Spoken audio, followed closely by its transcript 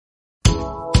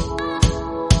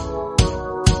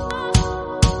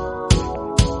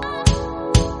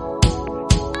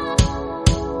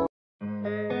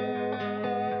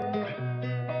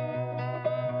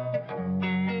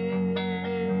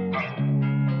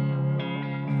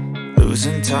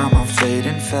Losing time, I'm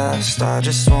fading fast. I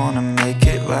just wanna make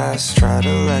it last. Try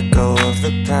to let go of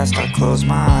the past. I close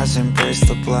my eyes, embrace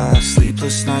the blast.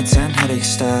 Sleepless nights and headache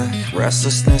stack.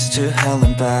 Restlessness to hell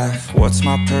and back. What's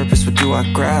my purpose, what do I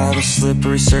grab? A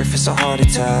slippery surface, a heart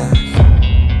attack.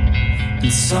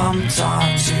 And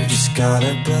sometimes you just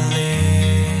gotta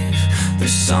believe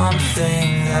there's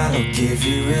something that'll give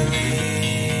you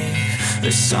relief.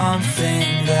 There's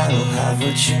something that'll have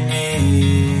what you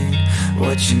need,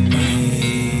 what you need.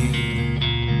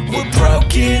 We're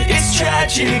broken, it's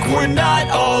tragic, we're not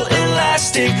all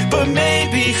elastic, but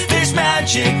maybe there's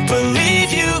magic.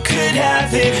 Believe you could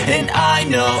have it, and I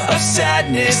know of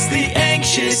sadness, the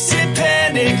anxious and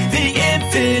panic, the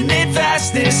infinite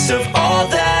vastness of all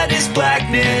that is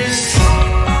blackness.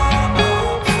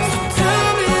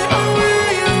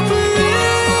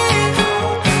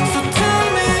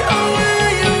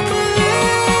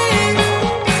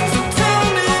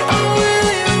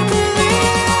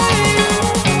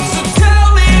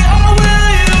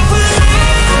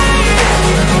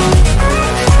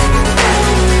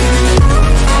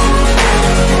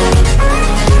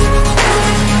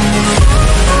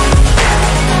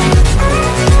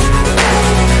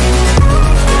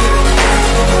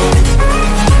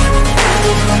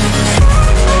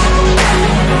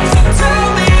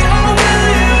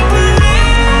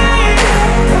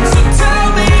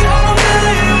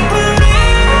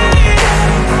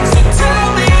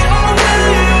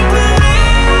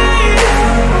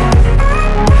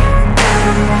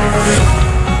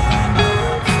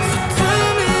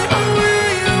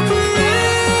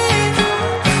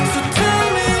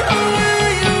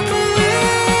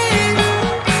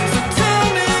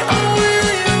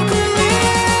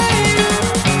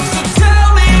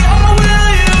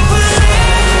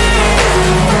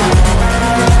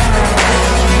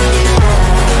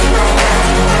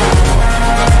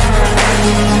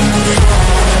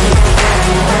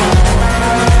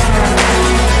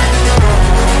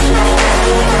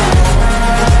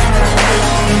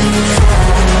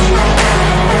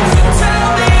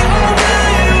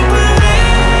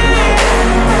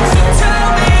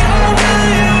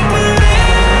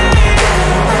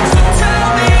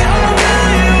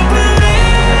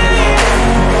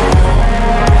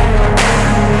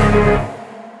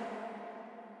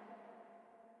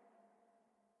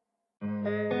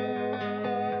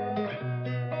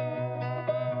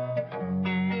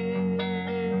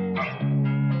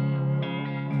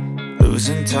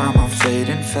 Losing time, I'm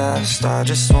fading fast. I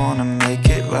just wanna make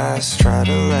it last. Try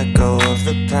to let go of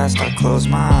the past. I close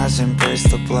my eyes, embrace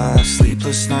the blast.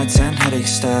 Sleepless nights and headache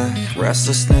stack.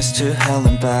 Restlessness to hell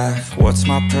and back. What's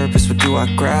my purpose, what do I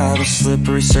grab? A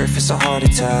slippery surface, a heart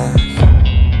attack.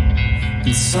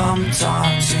 And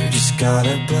sometimes you just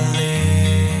gotta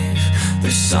believe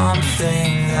there's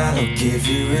something that'll give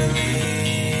you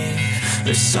relief.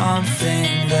 There's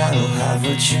something that'll have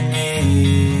what you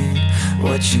need,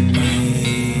 what you need.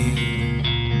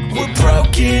 We're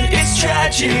broken, it's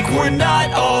tragic, we're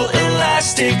not all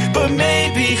elastic, but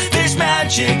maybe there's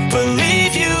magic.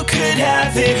 Believe you could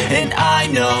have it, and I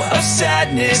know of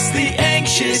sadness, the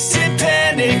anxious and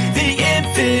panic, the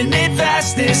infinite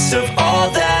vastness of all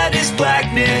that is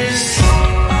blackness.